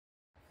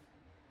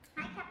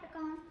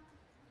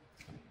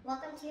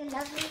Welcome to your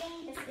love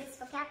reading. This is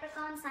for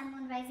Capricorn, Sun,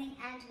 Moon, Rising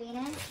and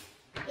Venus.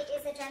 It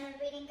is a general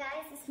reading,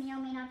 guys. This may or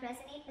may not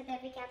resonate with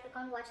every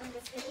Capricorn watching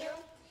this video.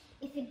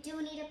 If you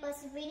do need a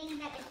personal reading,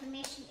 that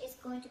information is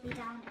going to be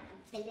down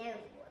below.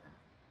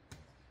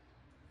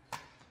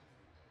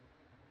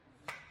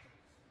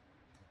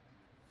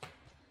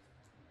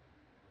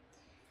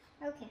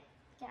 Okay,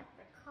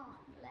 Capricorn,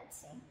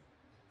 let's see.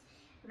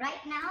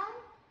 Right now,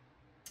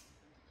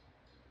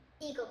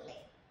 ego play.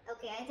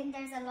 Okay, I think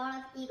there's a lot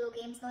of ego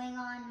games going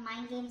on,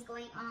 mind games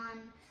going on,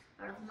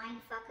 a lot of mind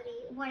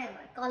fuckery, whatever,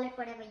 call it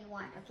whatever you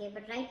want, okay?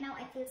 But right now,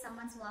 I feel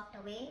someone's walked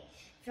away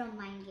from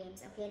mind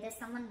games, okay? There's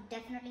someone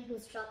definitely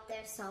who's dropped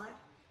their sword,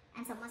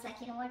 and someone's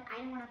like, you know what, I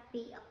don't want to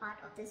be a part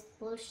of this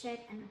bullshit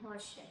and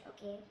horseshit,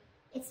 okay?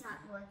 It's not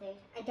worth it.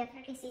 I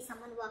definitely see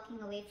someone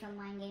walking away from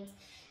mind games.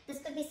 This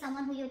could be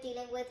someone who you're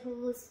dealing with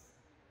whose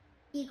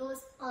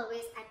ego's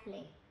always at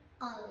play.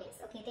 Always,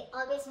 okay? They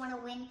always want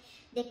to win.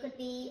 They could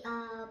be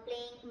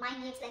playing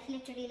mind games, like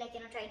literally, like, you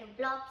know, trying to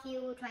block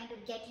you, trying to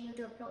get you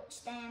to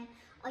approach them.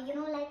 Or, you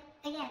know, like,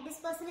 again, this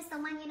person is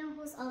someone, you know,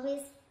 who's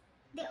always,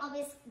 they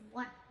always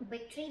want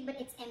victory, but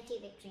it's empty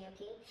victory,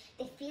 okay?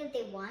 They feel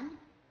they won,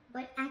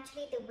 but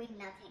actually they win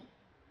nothing.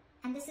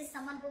 And this is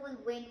someone who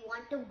will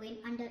want to win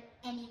under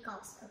any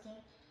cost, okay?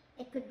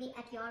 It could be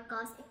at your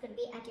cost, it could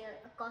be at your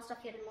cost of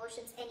your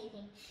emotions,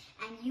 anything.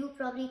 And you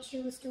probably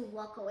choose to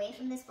walk away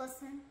from this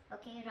person,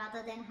 okay,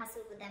 rather than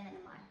hustle with them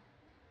anymore,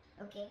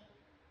 okay?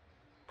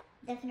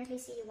 Definitely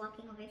see you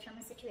walking away from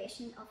a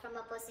situation or from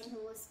a person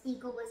whose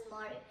ego was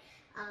more,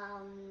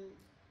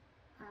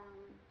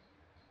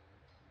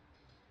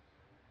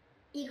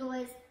 ego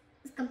is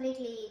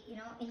completely, you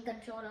know, in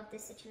control of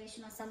this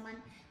situation, or someone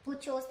who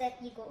chose their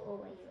ego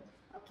over you.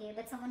 Okay,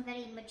 but someone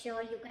very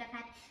immature. You could have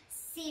had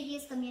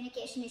serious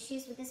communication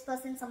issues with this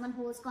person, someone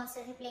who was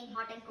constantly playing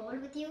hot and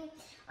cold with you,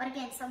 or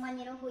again, someone,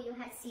 you know, who you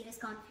had serious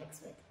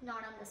conflicts with,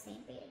 not on the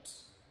same page.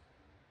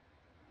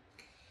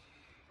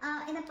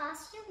 In the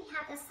past year, we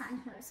have the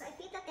Sun here, so I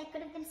feel that there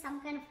could have been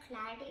some kind of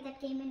clarity that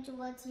came in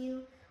towards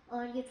you,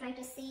 or you try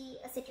to see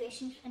a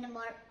situation in a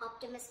more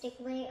optimistic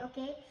way,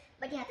 okay?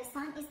 But yeah, the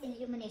Sun is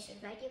illumination,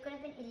 right? You could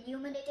have been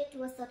illuminated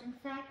to a certain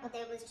fact, or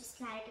there was just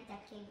clarity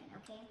that came in,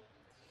 okay?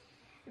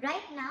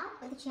 Right now,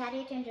 with the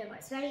Chariot in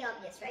reverse, very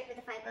obvious, right? With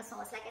the Five of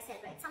Swords, like I said,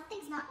 right?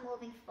 Something's not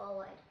moving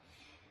forward.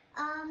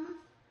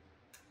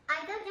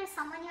 Either there's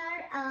someone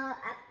here,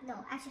 no,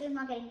 actually I'm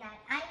not getting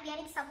that. I'm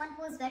getting someone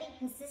who is very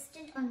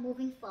resistant on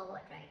moving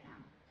forward right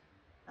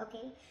now.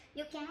 Okay?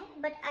 You can,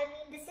 but I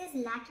mean, this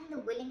is lacking the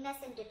willingness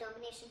and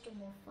determination to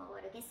move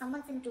forward. Okay?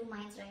 Someone's in two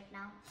minds right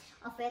now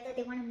of whether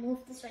they want to move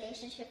this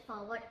relationship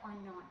forward or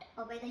not,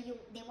 or whether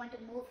they want to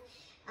move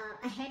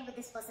ahead with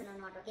this person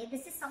or not, okay?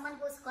 This is someone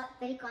who's got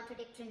very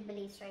contradictory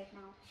beliefs right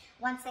now.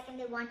 1 second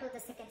they want to, the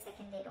second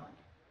they don't.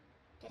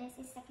 Did I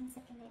say second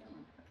they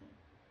don't? Okay.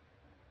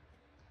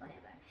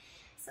 Whatever.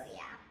 So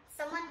yeah,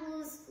 someone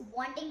who's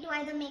wanting to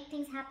either make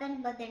things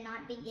happen but they're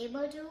not being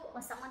able to,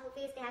 or someone who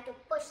feels they have to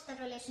push the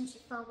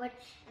relationship forward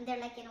and they're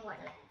like, you know what,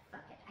 like,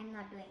 fuck it, I'm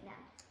not doing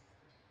that.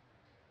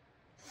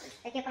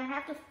 Like, if I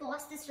have to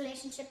force this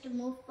relationship to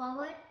move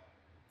forward,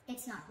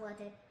 it's not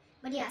worth it.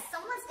 But yeah,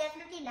 someone's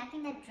definitely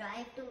lacking that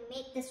drive to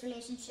make this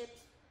relationship,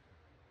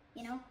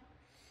 you know,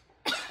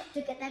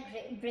 to get that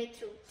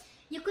breakthrough.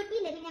 You could be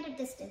living at a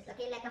distance,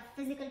 okay, like a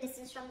physical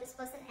distance from this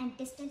person, and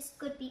distance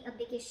could be a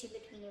big issue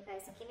between you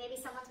guys, okay? Maybe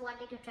someone's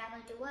wanting to travel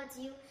towards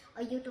you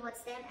or you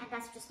towards them, and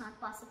that's just not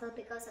possible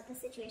because of the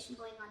situation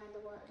going on in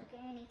the world,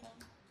 okay? Anything.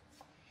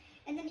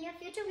 In the near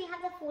future, we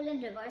have the Fool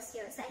in reverse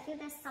here. So I feel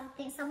there's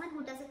someone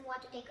who doesn't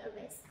want to take a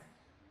risk.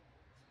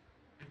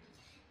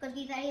 Could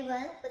be very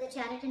well with the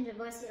Chariot in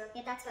reverse here,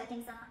 okay? That's why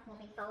things are not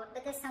moving forward.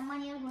 But there's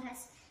someone here who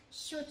has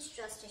huge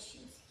trust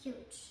issues,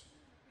 huge.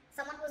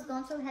 Someone who's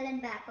gone through hell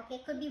and back,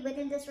 okay? Could be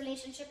within this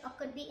relationship or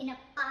could be in a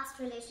past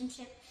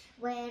relationship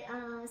where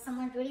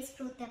someone really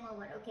screwed them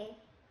over, okay?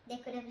 They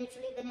could have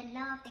literally been in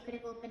love, they could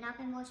have opened up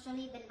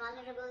emotionally, been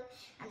vulnerable,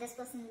 and this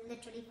person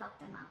literally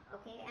fucked them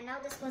up, okay? And now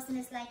this person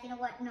is like, you know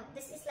what, no,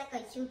 this is like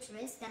a huge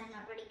risk that I'm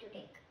not ready to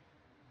take.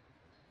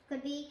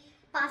 Could be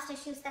past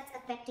issues that's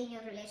affecting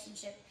your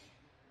relationship.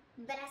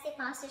 When I say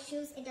past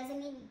issues, it doesn't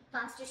mean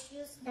past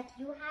issues that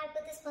you had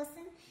with this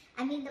person.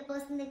 I mean the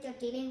person that you're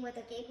dealing with,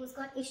 okay, who's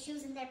got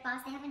issues in their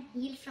past, they haven't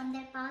healed from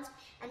their past,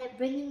 and they're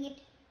bringing it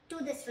to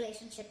this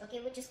relationship,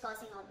 okay, which is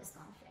causing all this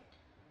conflict.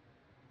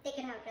 Take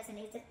it how it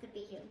resonates, it could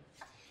be you.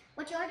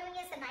 What you're doing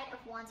is the Knight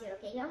of Wands here,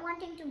 okay? You're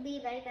wanting to be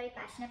very, very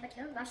passionate, but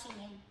you're rushing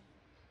in.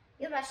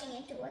 You're rushing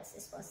in towards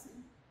this person.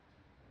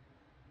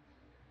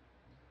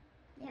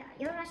 Yeah,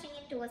 you're rushing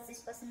in towards this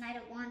person, Knight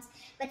of Wands.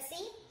 But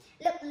see,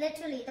 look,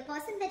 literally, the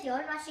person that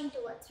you're rushing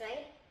towards,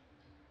 right?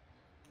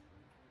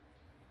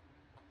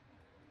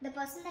 The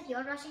person that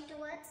you're rushing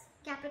towards,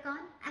 Capricorn,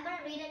 I'm going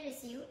to read it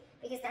as you,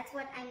 because that's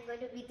what I'm going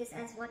to read this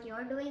as what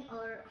you're doing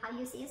or how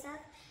you see yourself.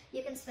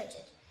 You can switch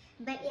it.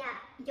 But yeah,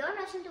 you're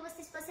rushing towards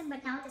this person,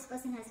 but now this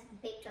person has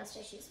big trust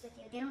issues with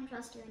you. They don't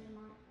trust you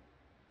anymore.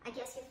 I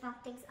guess you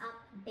fucked things up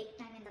big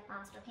time in the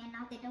past, okay?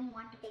 Now they don't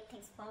want to take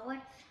things forward,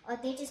 or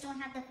they just don't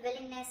have the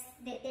willingness,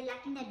 they're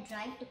lacking that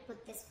drive to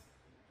put this,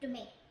 to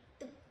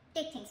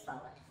take things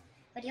forward.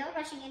 But you're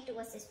rushing in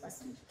towards this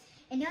person.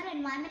 In your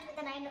environment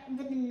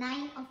with the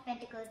Nine of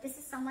Pentacles, this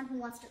is someone who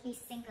wants to be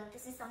single.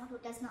 This is someone who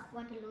does not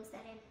want to lose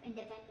their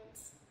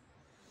independence.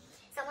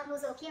 Someone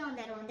who's okay on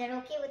their own. They're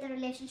okay with a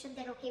relationship,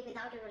 they're okay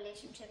without a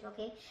relationship,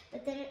 okay?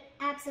 But they're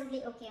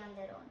absolutely okay on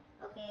their own,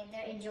 okay?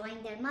 They're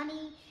enjoying their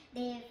money.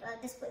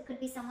 This could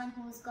be someone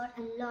who's got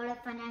a lot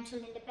of financial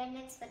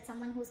independence, but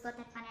someone who's got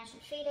that financial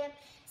freedom,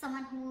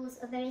 someone who's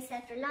very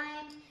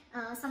self-reliant,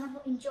 someone who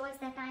enjoys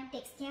their time,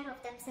 takes care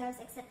of themselves,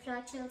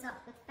 etc., chills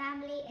out with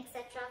family,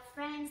 etc.,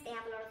 friends. They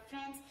have a lot of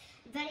friends,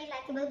 very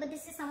likable. But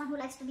this is someone who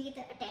likes to be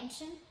the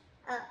attention,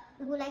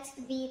 who likes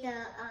to be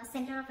the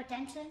center of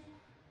attention.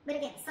 But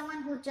again,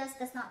 someone who just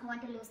does not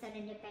want to lose their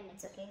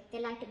independence, okay?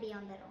 They like to be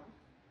on their own.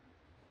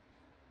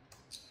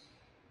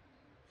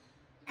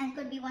 And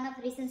could be one of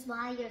the reasons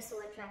why you're so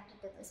attracted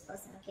to this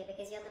person, okay?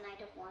 Because you're the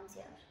Knight of Wands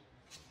here.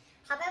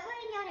 However,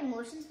 in your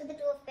emotions with the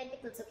Two of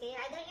Pentacles, okay?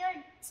 Either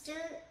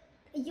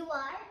you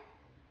are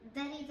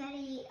very,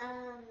 very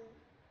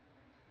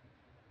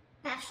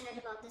passionate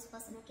about this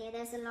person, okay?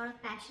 There's a lot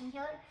of passion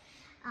here.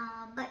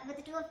 But with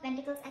the Two of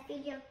Pentacles, I feel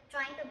you're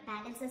trying to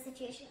balance the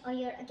situation, or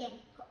you're again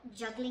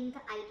juggling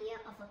the idea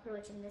of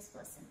approaching this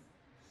person.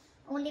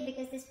 Only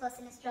because this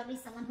person is probably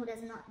someone who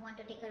does not want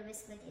to take a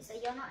risk with you. So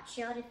you're not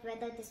sure if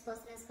whether this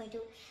person is going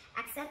to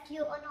accept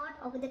you or not.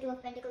 Or with the Two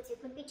of Pentacles, you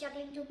could be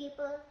juggling two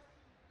people.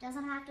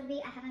 Doesn't have to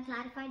be, I haven't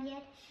clarified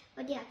yet.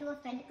 But yeah, Two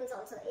of Pentacles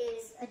also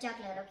is a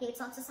juggler, okay? It's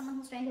also someone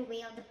who's trying to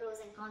weigh out the pros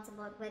and cons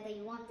about whether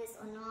you want this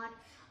or not,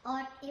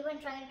 or even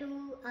trying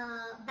to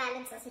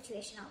balance the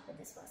situation out with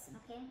this person,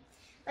 okay?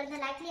 But in the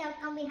likely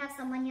outcome, we have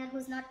someone here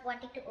who's not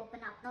wanting to open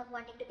up, not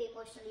wanting to be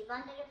emotionally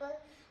vulnerable,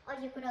 or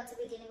you could also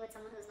be dealing with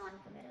someone who's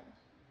non-committal.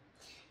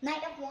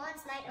 Knight of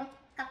Wands, Knight of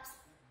Cups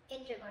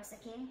in reverse,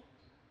 okay?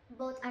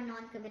 Both are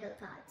non-committal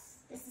cards.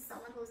 This is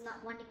someone who's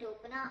not wanting to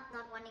open up,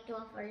 not wanting to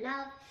offer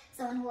love,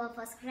 someone who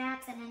offers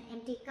scraps and an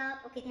empty cup,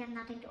 okay, they have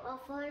nothing to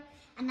offer.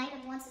 And Knight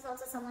of Wands is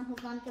also someone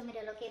who's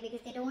non-committal, okay,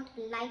 because they don't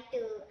like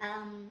to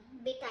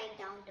be tied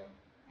down to,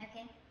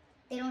 okay?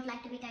 They don't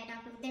like to be tied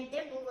down to,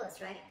 they're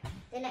movers, right?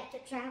 They like to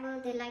travel,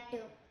 they like to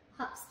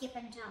hop, skip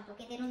and jump,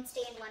 okay? They don't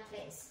stay in one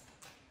place.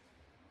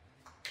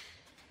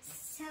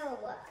 So,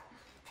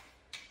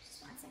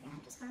 just one second,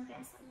 I'm just going to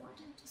grab some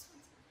water, just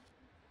one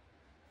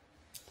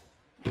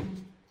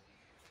second.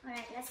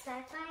 Alright, let's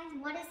clarify.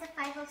 What is the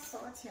Five of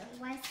Swords here?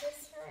 Why is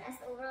this here as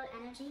the overall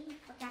energy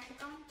for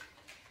Capricorn?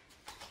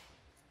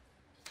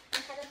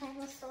 What are the Five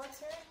of Swords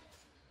here?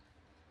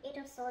 Eight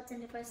of Swords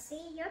in reverse.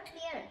 See, you're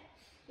clear.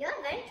 You're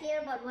very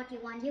clear about what you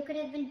want. You could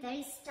have been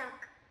very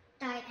stuck,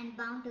 tied and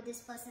bound to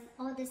this person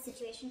or this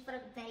situation for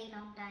a very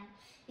long time.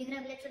 You could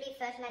have literally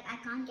felt like, I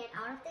can't get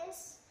out of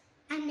this.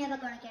 I'm never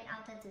gonna get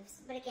out of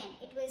this. But again,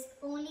 it was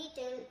only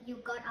till you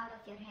got out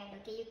of your head,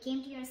 okay? You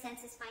came to your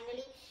senses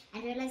finally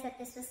and realized that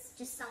this was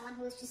just someone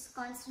who was just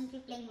constantly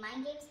playing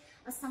mind games,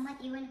 or someone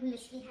even who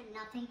literally had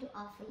nothing to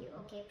offer you,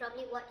 okay?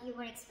 Probably what you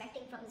were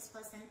expecting from this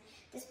person.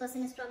 This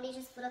person is probably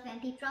just full of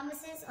empty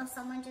promises, or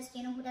someone just,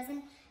 you know, who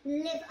doesn't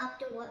live up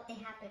to what they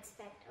have to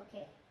expect,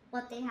 okay?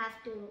 What they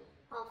have to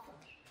offer.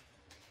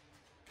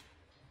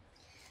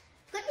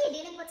 Could be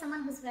dealing with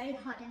someone who's very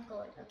hot and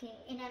cold, okay?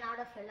 In and out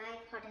of your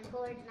life, hot and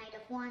cold, Knight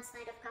of Wands,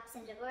 Knight of Cups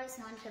in reverse,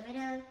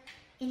 non-committal,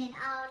 in and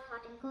out,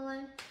 hot and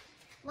cold.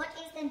 What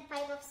is the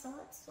Five of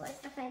Swords? What is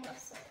the Five of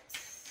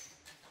Swords?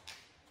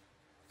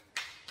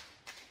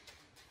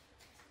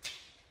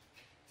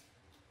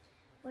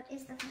 What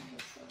is the Five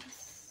of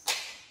Swords?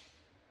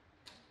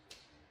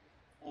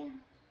 Yeah.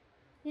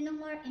 You know,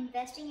 more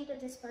investing into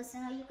this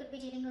person, or you could be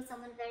dealing with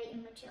someone very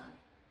immature.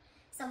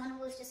 Someone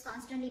who is just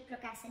constantly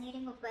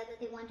procrastinating of whether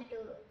they wanted to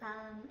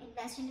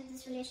invest into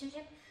this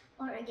relationship,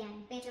 or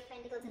again, Page of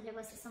Pentacles in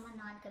reverse is someone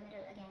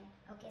non-committal again,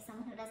 okay,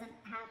 someone who doesn't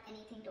have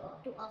anything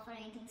to offer,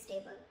 anything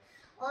stable.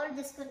 Or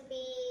this could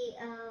be,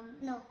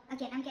 no,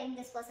 again, I'm getting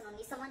this person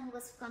only, someone who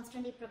was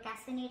constantly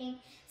procrastinating,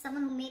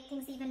 someone who made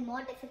things even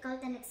more difficult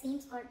than it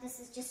seems, or this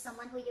is just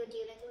someone who you're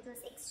dealing with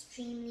who's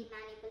extremely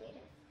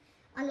manipulative,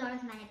 a lot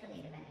of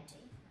manipulative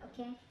energy,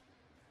 okay?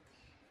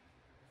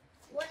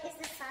 What is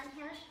the Sun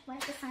here? What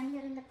is the Sun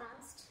here in the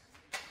past?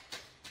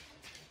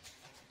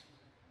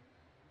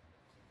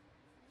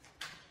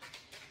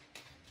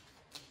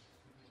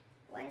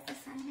 What is the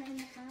Sun here in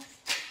the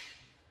past?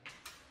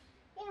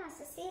 Yeah,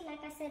 so see,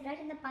 like I said,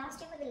 right, in the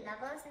past you were the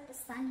Lovers and the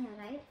Sun here,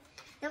 right?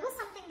 There was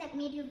something that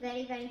made you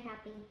very, very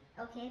happy,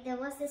 okay? There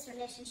was this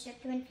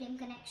relationship, twin flame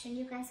connection.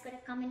 You guys could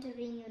have come into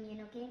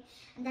reunion, okay?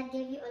 And that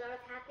gave you a lot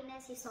of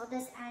happiness. You saw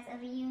this as a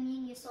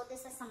reunion. You saw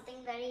this as something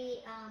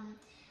very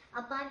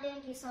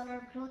abundant. You saw a lot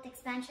of growth,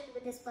 expansion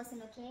with this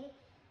person, okay?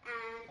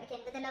 And again,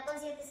 with the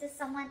Lovers here, this is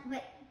someone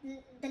where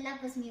the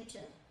love was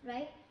mutual,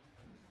 right?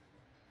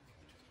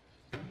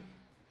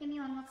 Give me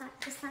one more card.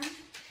 The Sun.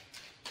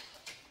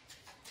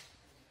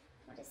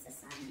 What is the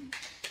Sun?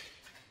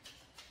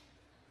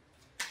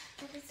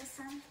 What is the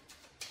Sun?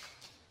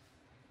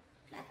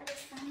 Clarify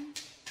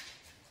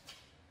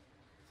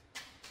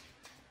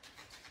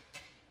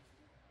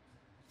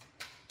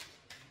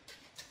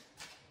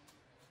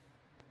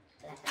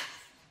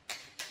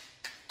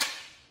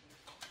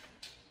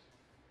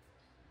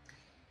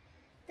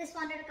This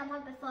wanted to come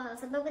out before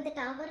also, but with the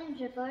Tower in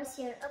reverse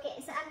here.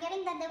 Okay, so I'm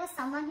getting that there was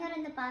someone here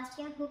in the past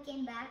year who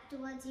came back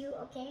towards you,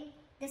 okay?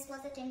 This was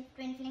a twin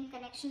flame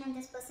connection, and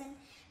this person,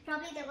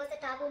 probably there was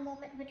a taboo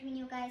moment between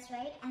you guys,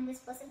 right? And this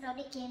person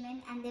probably came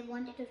in and they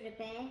wanted to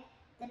repair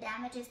the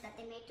damages that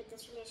they made to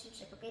this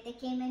relationship, okay? They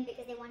came in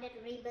because they wanted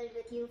to rebuild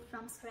with you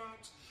from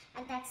scratch.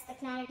 And that's the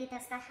clarity,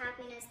 that's the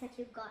happiness that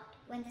you got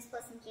when this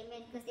person came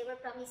in, because they were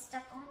probably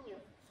stuck on you.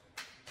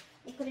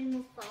 They couldn't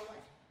move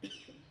forward.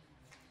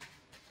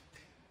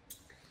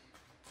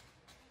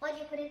 Or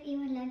you could have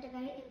even learned a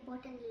very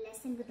important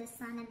lesson with the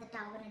Sun and the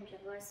Tower in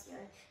reverse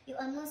here. You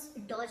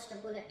almost dodged a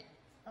bullet.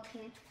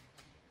 Okay?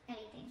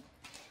 Anything.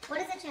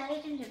 What is the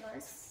Chariot in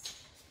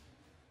reverse?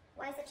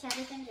 Why is the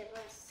Chariot in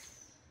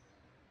reverse?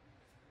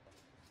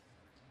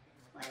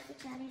 Why is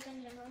the Chariot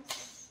in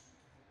reverse?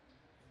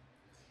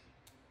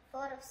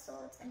 Four of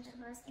Swords in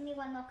reverse. Give me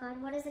one more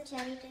card. What is the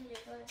Chariot in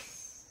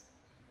reverse?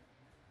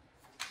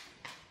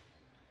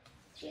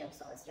 Three of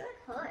Swords. You're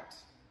hurt.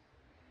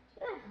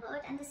 You're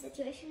hurt and the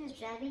situation is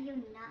driving you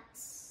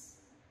nuts.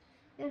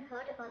 You're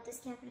hurt about this,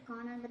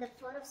 Capricorn, and with the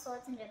Four of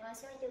Swords in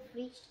reverse, you've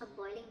reached a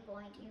boiling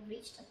point. You've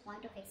reached a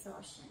point of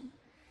exhaustion.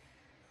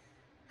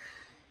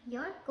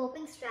 Your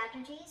coping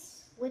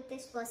strategies with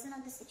this person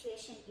or the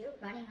situation, you're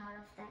running out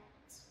of that.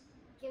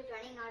 You're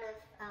running out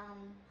of...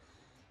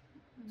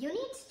 you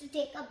need to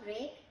take a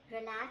break,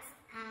 relax,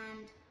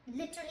 and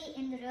literally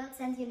in the real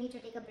sense, you need to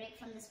take a break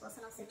from this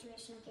person or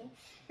situation, okay?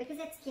 Because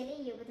it's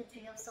killing you with the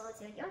Three of Swords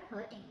here. You're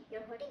hurting.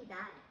 You're hurting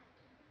bad.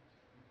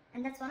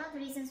 And that's one of the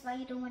reasons why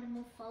you don't want to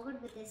move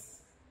forward with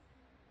this,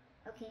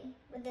 okay?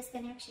 With this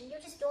connection. You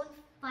just don't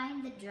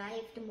find the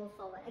drive to move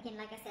forward. Again,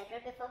 like I said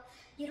right before,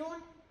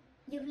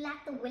 you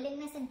lack the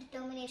willingness and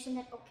determination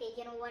that, okay,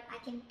 you know what,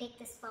 I can take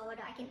this forward,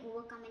 or I can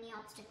overcome any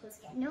obstacles.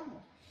 No.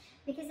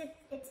 Because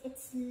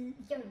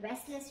you're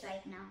restless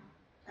right now,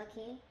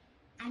 okay?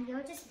 And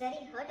you're just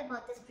very hurt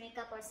about this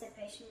breakup or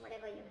separation,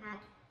 whatever you had.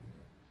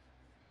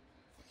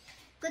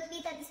 Could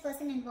be that this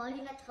person involved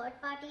in a third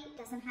party,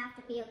 doesn't have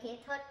to be, okay?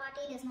 Third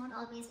party does not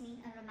always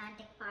mean a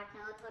romantic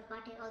partner. Third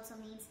party also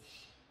means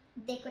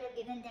they could have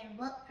given their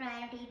work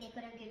priority, they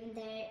could have given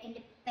their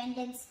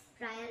independence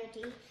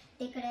priority,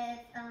 they could have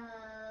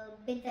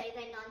been very,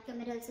 very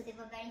non-committal, so they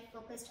were very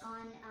focused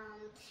on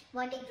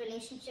wanting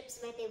relationships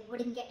where they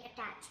wouldn't get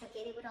attached,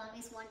 okay? They would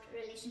always want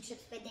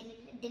relationships where they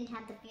didn't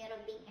have the fear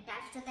of being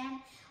attached to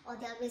them, or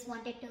they always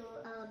wanted to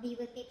be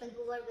with people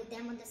who were with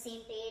them on the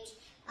same page,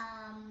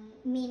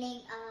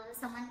 meaning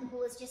someone who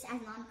was just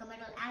as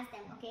non-committal as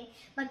them, okay?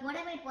 But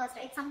whatever it was,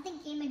 right, something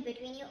came in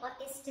between you, or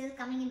is still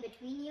coming in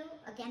between you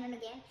again and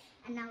again,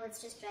 and now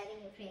it's just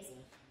driving you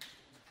crazy.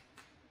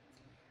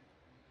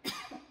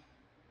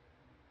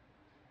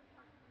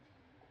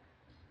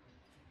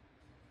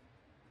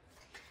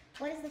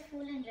 What is the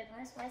Fool in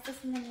reverse? Why is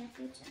this in the near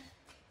future?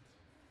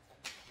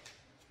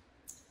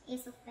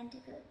 Ace of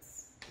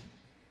Pentacles.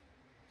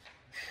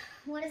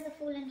 What is the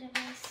Fool in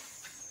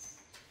reverse?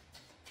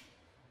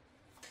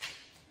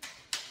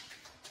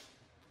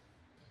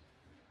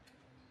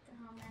 The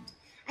Hermit.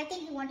 I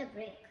think you want a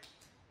break.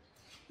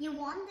 You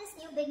want this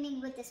new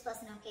beginning with this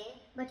person, okay?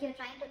 But you're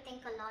trying to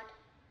think a lot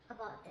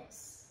about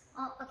this.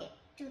 Oh, okay,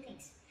 two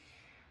things.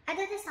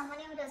 Either there's someone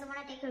who doesn't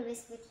want to take a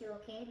risk with you,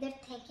 okay? They're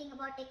thinking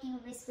about taking a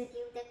risk with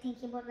you. They're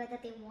thinking about whether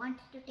they want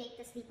to take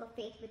the leap of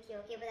faith with you,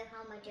 okay? With a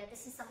Hermit here.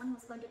 This is someone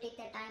who's going to take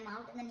their time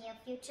out in the near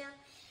future.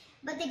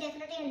 But they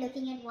definitely are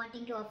looking at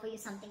wanting to offer you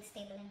something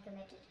stable and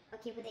committed,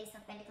 okay? With the Ace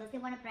of Pentacles. They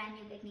want a brand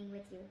new beginning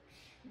with you.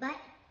 But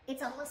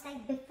it's almost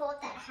like before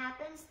that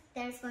happens,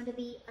 there's going to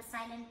be a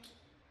silent,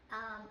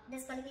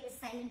 there's going to be a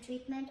silent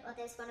treatment, or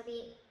there's going to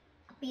be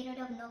a period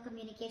of no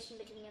communication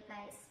between you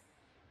guys.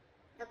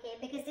 Okay,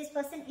 because this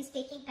person is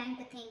taking time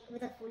to think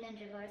with the Fool in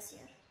reverse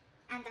here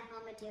and the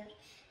Hermit here.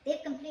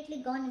 They've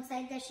completely gone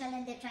inside their shell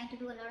and they're trying to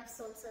do a lot of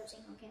soul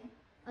searching, okay?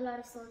 A lot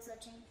of soul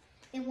searching.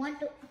 They want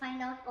to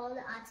find out all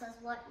the answers,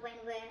 what, when,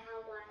 where, how,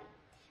 why,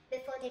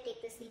 before they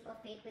take this leap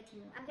of faith with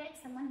you. I'm getting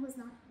someone who's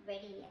not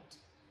ready yet.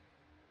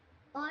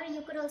 Or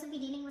you could also be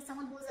dealing with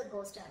someone who's a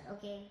ghoster,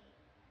 okay?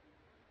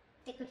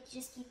 They could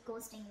just keep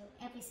ghosting you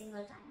every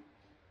single time.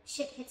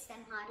 Shit hits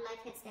them hard,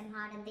 life hits them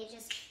hard, and they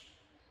just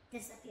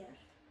disappear.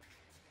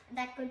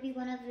 That could be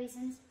one of the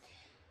reasons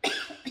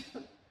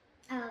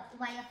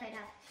why you're fed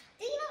up.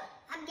 So, you know,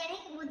 I'm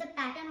getting with the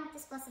pattern of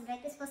this person,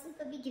 right? This person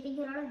could be giving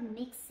you a lot of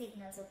mixed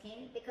signals,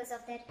 okay? Because of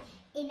that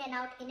in and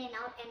out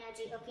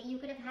energy, okay? You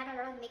could have had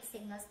a lot of mixed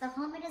signals. The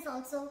Hermit is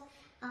also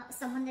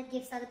someone that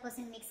gives the other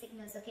person mixed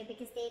signals, okay?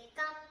 Because they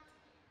come,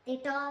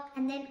 they talk,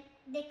 and then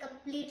they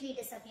completely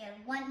disappear.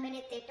 1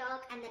 minute they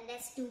talk, and the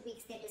next 2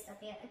 weeks they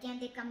disappear. Again,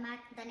 they come back,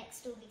 the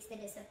next 2 weeks they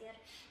disappear.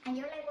 And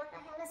you're like, what the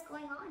hell is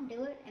going on,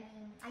 dude? I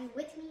mean, are you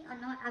with me or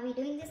not? Are we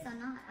doing this or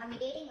not? Are we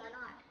dating or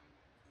not?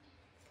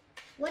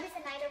 What is the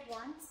Knight of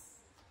Wands?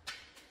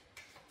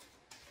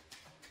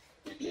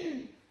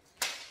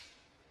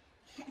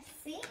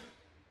 See?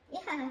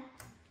 Yeah.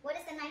 What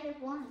is the Knight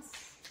of Wands?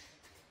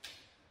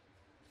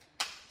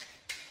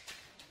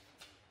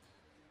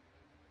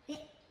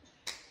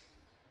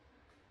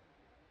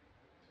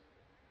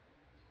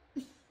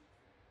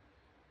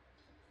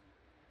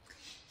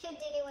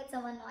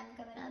 someone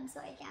non-committal. I'm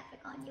sorry,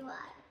 Capricorn, you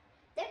are.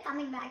 They're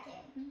coming back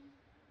in.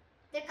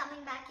 They're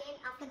coming back in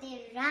after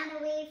they ran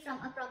away from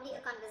probably a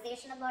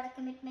conversation about a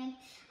commitment,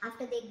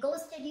 after they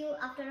ghosted you,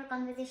 after a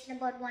conversation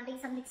about wanting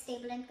something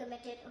stable and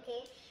committed,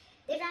 okay?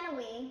 They ran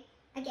away.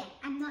 Again,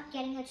 I'm not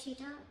getting a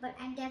cheater, but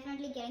I'm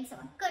definitely getting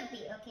someone. Could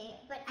be, okay?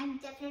 But I'm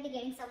definitely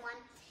getting someone.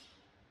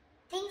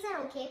 Things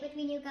are okay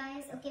between you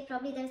guys, okay?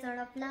 Probably there's a lot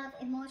of love,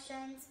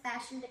 emotions,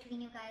 passion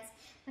between you guys.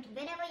 But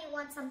whenever you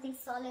want something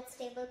solid,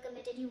 stable,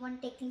 committed, you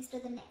want to take things to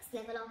the next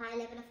level or high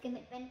level of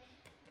commitment,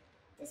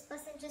 this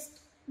person just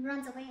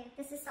runs away.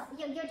 This is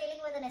you're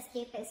dealing with an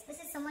escapist. This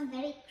is someone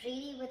very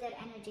greedy with their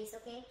energies,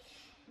 okay?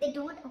 They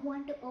don't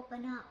want to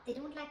open up. They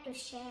don't like to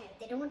share.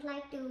 They don't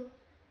like to...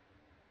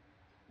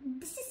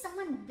 This is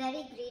someone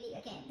very greedy.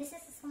 Again, this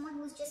is someone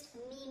who's just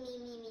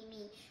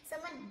me.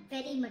 Someone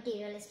very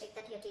materialistic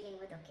that you're dealing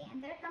with, okay?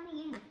 And they're coming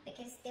in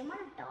because they want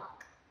to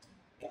talk.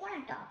 They want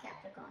to talk,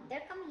 Capricorn.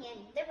 They're coming in.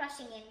 They're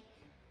rushing in.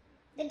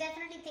 They're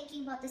definitely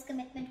thinking about this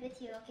commitment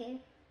with you, okay?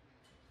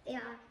 They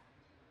are.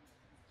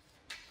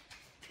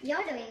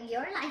 You're doing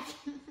your life.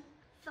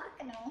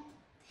 Fuck no.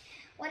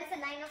 What is the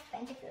Nine of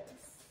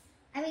Pentacles?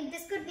 I mean,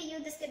 this could be you,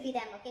 this could be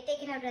them, okay?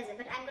 Take it how it is.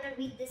 But I'm going to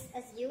read this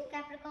as you,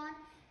 Capricorn.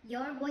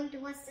 You're going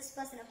towards this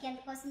person, okay? And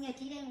the person you're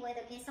dealing with,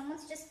 okay?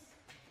 Someone's just,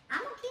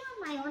 I'm okay on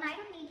my own. I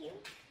don't need you.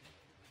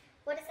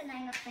 What is the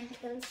Nine of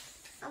Pentacles?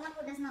 Someone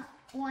who does not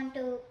want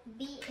to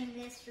be in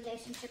this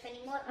relationship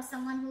anymore, or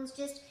someone who's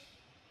just,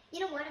 you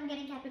know what I'm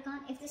getting,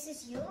 Capricorn? If this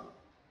is you,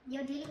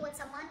 you're dealing with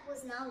someone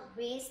who's now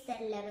raised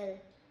their level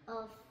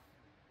of,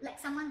 like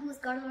someone who's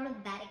got a lot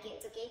of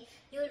barricades, okay?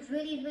 You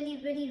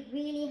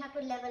really have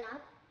to level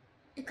up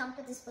to come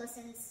to this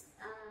person's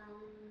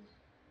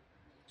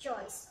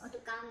choice, or to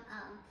come,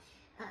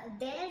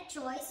 their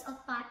choice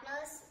of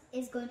partners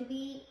is going to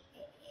be,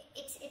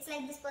 it's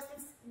like this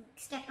person's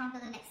stepped on to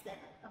the next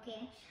level,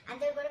 okay?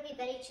 And they're going to be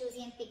very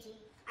choosy and picky.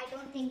 I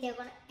don't think they're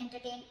going to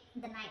entertain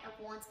the Knight of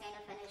Wands kind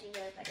of energy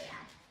here, but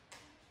yeah.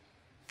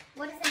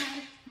 What is the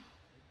Knight?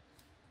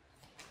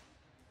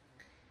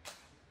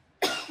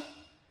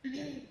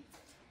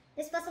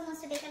 This person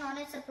wants to take an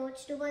honest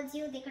approach towards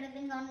you. They could have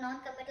been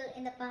non-committal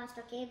in the past,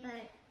 okay?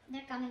 But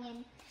they're coming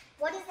in.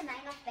 What is the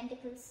Nine of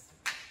Pentacles?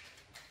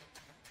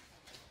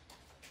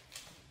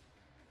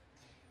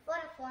 Four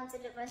of Wands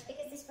in reverse,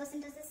 because this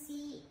person doesn't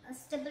see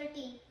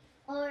stability,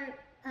 or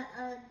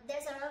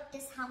there's a lot of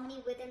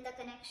disharmony within the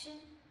connection,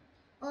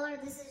 or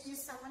this is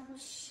just someone who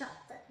shut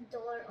the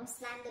door or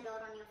slammed the door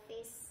on your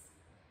face.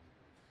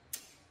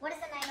 What is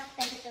the Nine of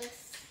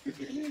Pentacles?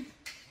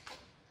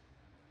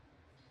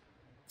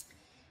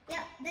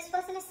 Yeah, this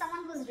person is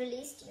someone who's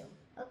released you,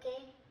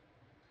 okay?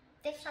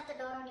 They've shut the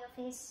door on your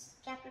face,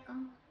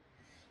 Capricorn.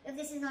 If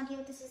this is not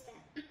you, this is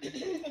them.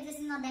 If this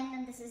is not them,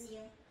 then this is you.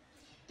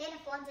 10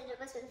 of Wands in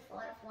reverse with 4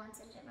 of Wands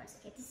in reverse,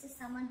 okay? This is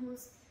someone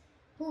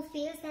who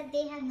feels that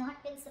they have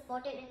not been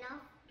supported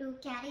enough to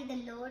carry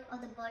the load or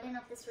the burden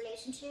of this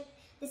relationship.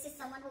 This is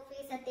someone who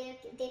feels that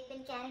they've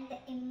been carrying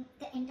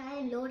the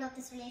entire load of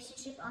this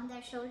relationship on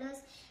their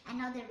shoulders, and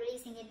now they're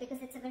releasing it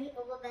because it's a very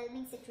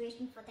overwhelming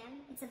situation for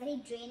them. It's a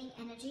very draining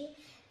energy.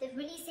 They're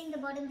releasing the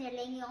burden, they're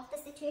laying off the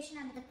situation,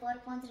 and with the 4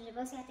 of Wands in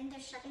reverse, I think they're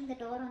shutting the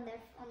door on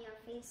your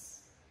face.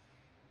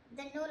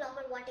 They're no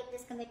longer wanting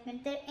this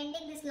commitment. They're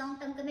ending this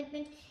long-term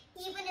commitment.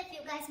 Even if you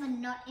guys were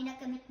not in a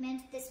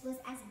commitment, this was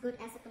as good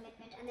as a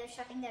commitment, and they're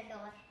shutting their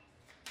door.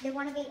 They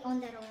want to be on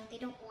their own. They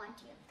don't want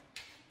you.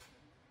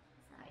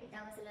 Sorry,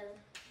 that was a little...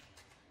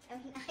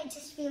 I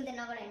just feel they're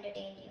not going to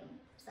entertain you.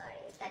 Sorry,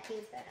 if that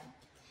feels better.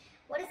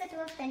 What is the Two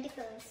of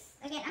Pentacles?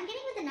 Again, I'm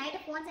getting with the Knight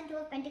of Wands and Two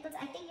of Pentacles.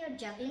 I think you're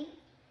juggling.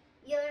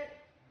 You're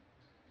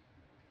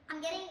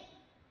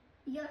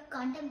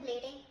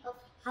contemplating of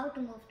how to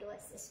move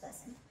towards this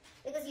person,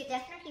 because you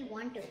definitely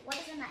want to. What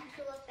is the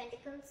Two of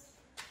Pentacles?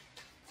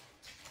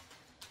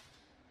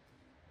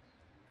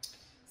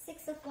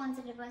 6 of Wands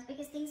in reverse,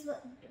 because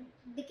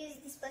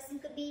this person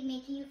could be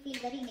making you feel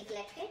very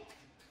neglected.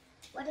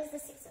 What is the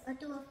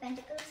 2 of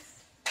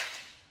Pentacles?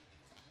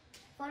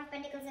 4 of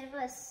Pentacles in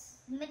reverse.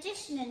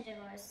 Magician in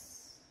reverse.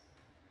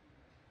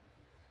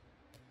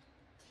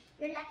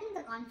 You're lacking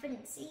the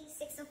confidence. See,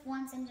 6 of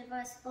Wands in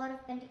reverse, 4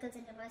 of Pentacles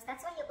in reverse.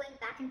 That's why you're going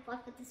back and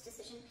forth with this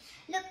decision.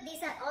 Look,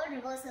 these are all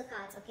reversal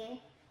cards,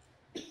 okay?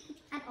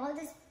 And all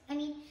this, I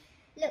mean,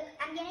 look,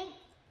 I'm getting...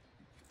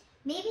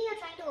 Maybe you're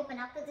trying to open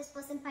up to this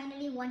person,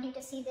 finally wanting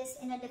to see this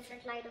in a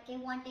different light, okay?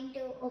 Wanting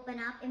to open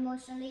up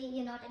emotionally.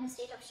 You're not in a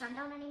state of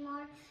shutdown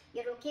anymore.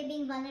 You're okay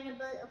being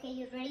vulnerable, okay?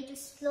 You're ready to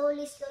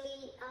slowly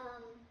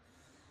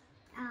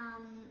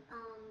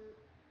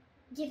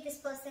give this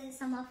person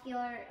some of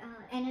your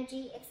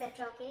energy,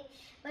 etc., okay?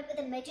 But with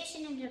the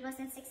Magician in reverse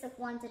and 6 of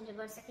Wands in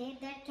reverse, okay?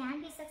 There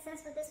can be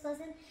success with this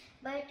person,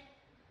 but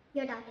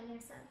you're doubting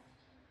yourself.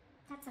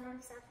 That's a lot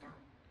of self-doubt.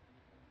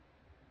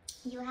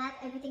 You have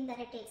everything that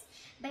it takes,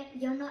 but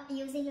you're not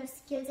using your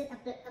skills and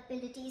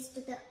abilities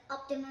to the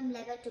optimum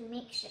level to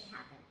make shit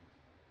happen.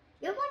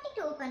 You're wanting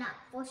to open up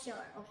for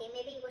sure, okay?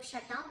 Maybe you were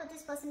shut down with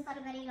this person for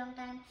a very long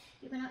time.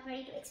 You were not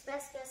ready to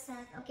express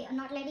yourself, okay? Or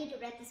not ready to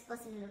let this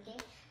person in,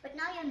 okay? But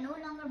now you're no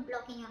longer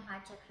blocking your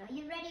heart chakra.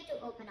 You're ready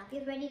to open up.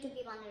 You're ready to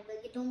be vulnerable.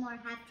 You don't more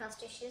have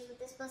trust issues with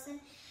this person.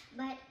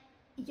 But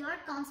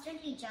you're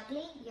constantly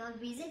juggling. Your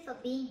reason for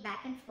being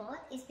back and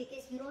forth is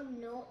because you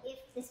don't know if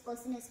this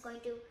person is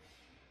going to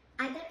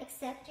either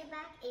accept you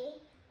back,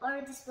 or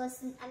this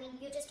person, I mean,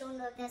 you just don't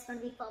know if there's going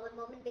to be forward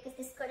movement, because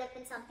this could have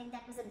been something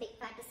that was a big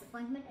fat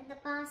disappointment in the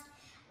past,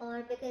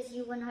 or because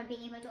you were not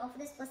being able to offer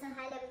this person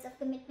high levels of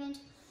commitment,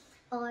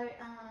 or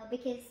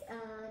because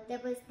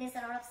there's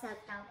a lot of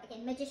self-doubt.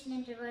 Again, Magician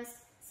in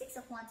reverse, Six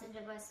of Wands in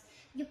reverse.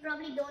 You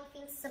probably don't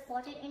feel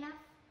supported enough.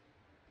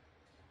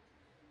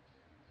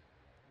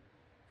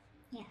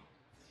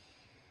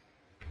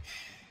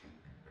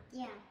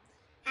 Yeah,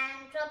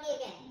 and probably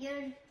again,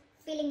 you're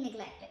feeling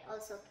neglected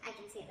also, I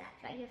can say that,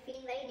 right? You're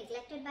feeling very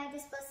neglected by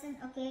this person,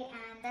 okay?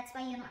 And that's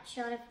why you're not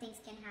sure if things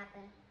can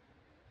happen.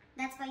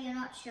 That's why you're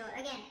not sure.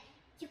 Again,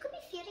 you could be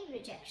fearing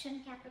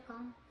rejection,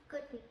 Capricorn.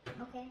 Could be,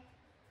 okay?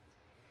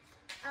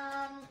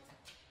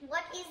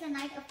 What is the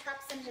Knight of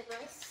Cups in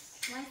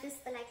reverse? Why is this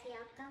the likely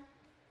outcome?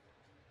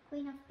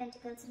 Queen of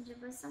Pentacles in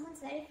reverse. Someone's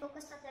very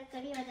focused on their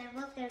career, their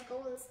work, their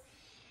goals.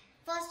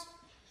 First,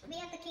 we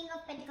have the King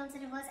of Pentacles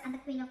in reverse and the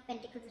Queen of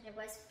Pentacles in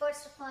reverse.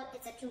 First of all,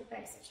 it's a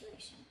two-pair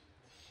situation.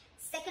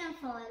 Second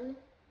of all,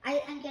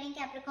 I am getting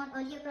Capricorn.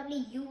 Earlier,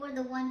 probably you were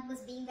the one who was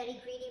being very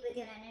greedy with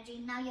your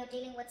energy. Now you're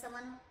dealing with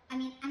someone, I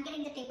mean, I'm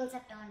getting the tables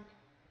have turned.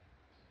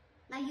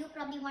 Now you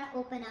probably want to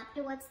open up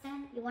towards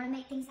them. You want to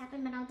make things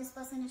happen, but now this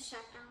person is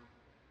shut down.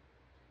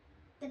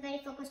 They're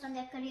very focused on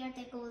their career,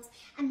 their goals.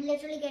 I'm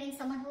literally getting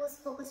someone who is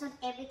focused on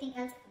everything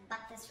else but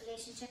this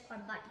relationship or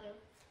but you.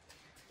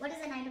 What is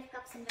the Knight of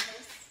Cups in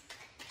reverse?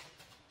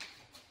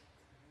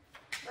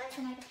 Why is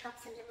the Knight of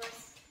Cups in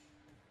reverse?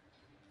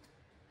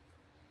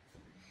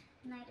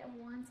 Knight of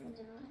Wands in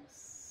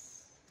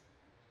reverse.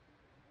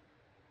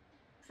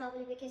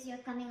 Probably because you're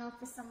coming off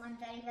with someone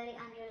very, very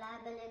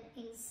unreliable and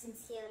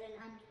insincere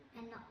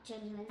and not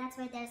genuine. That's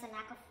why there's a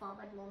lack of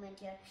forward movement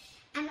here.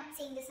 I'm not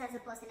seeing this as a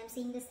person, I'm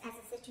seeing this as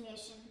a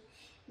situation.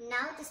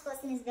 Now this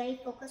person is very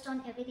focused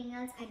on everything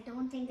else. I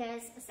don't think there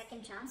is a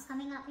second chance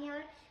coming up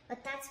here,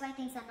 but that's why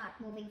things are not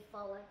moving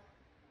forward.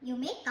 You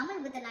may come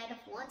in with the Knight of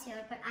Wands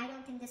here, but I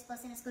don't think this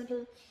person is going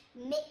to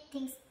make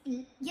things,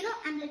 you know,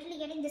 I'm literally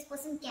getting this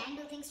person can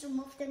do things to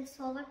move things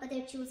forward, but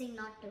they're choosing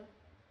not to.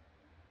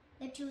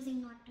 They're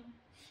choosing not to.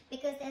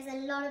 Because there's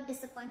a lot of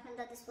disappointment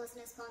that this person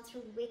has gone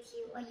through with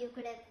you, or you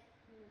could have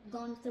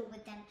gone through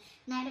with them.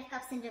 Knight of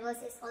Cups in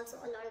reverse is also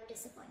a lot of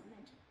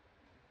disappointment.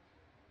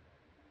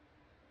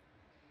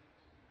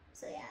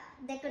 So yeah,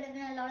 there could have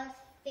been a lot of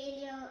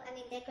failure. I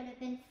mean, there could have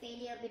been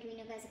failure between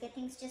you guys. Okay,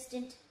 things just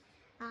didn't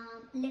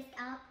lift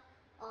up,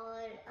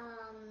 or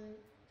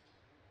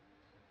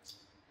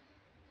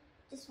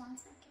just 1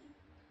 second.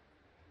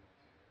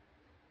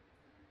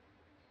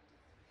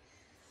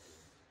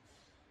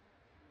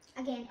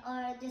 Again,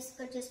 or this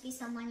could just be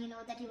someone, you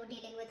know, that you were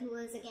dealing with who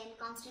is again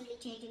constantly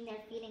changing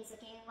their feelings.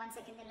 Okay, 1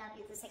 second they love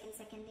you, the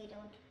second they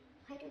don't.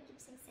 Why do I keep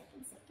saying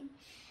second?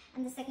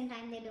 And the second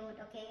time they don't,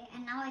 okay?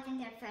 And now I think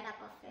they're fed up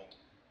of it.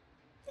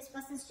 This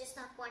person's just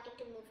not wanting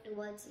to move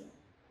towards you,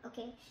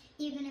 okay?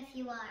 Even if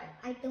you are,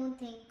 I don't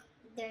think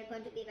they're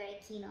going to be very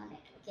keen on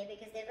it, okay?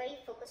 Because they're very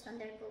focused on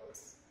their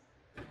goals.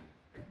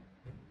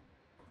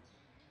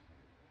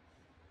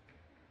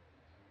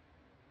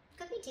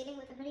 Could be dealing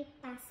with a very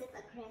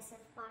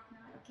passive-aggressive partner,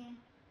 okay?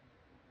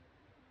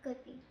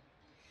 Could be.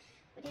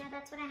 But yeah,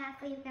 that's what I have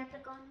for you,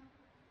 Capricorn.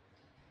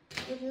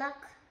 Good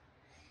luck.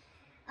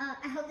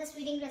 I hope this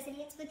reading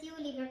resonates with you.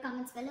 Leave your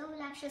comments below,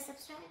 like, share,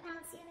 subscribe, and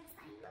I'll see you next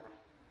time.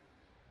 Bye-bye.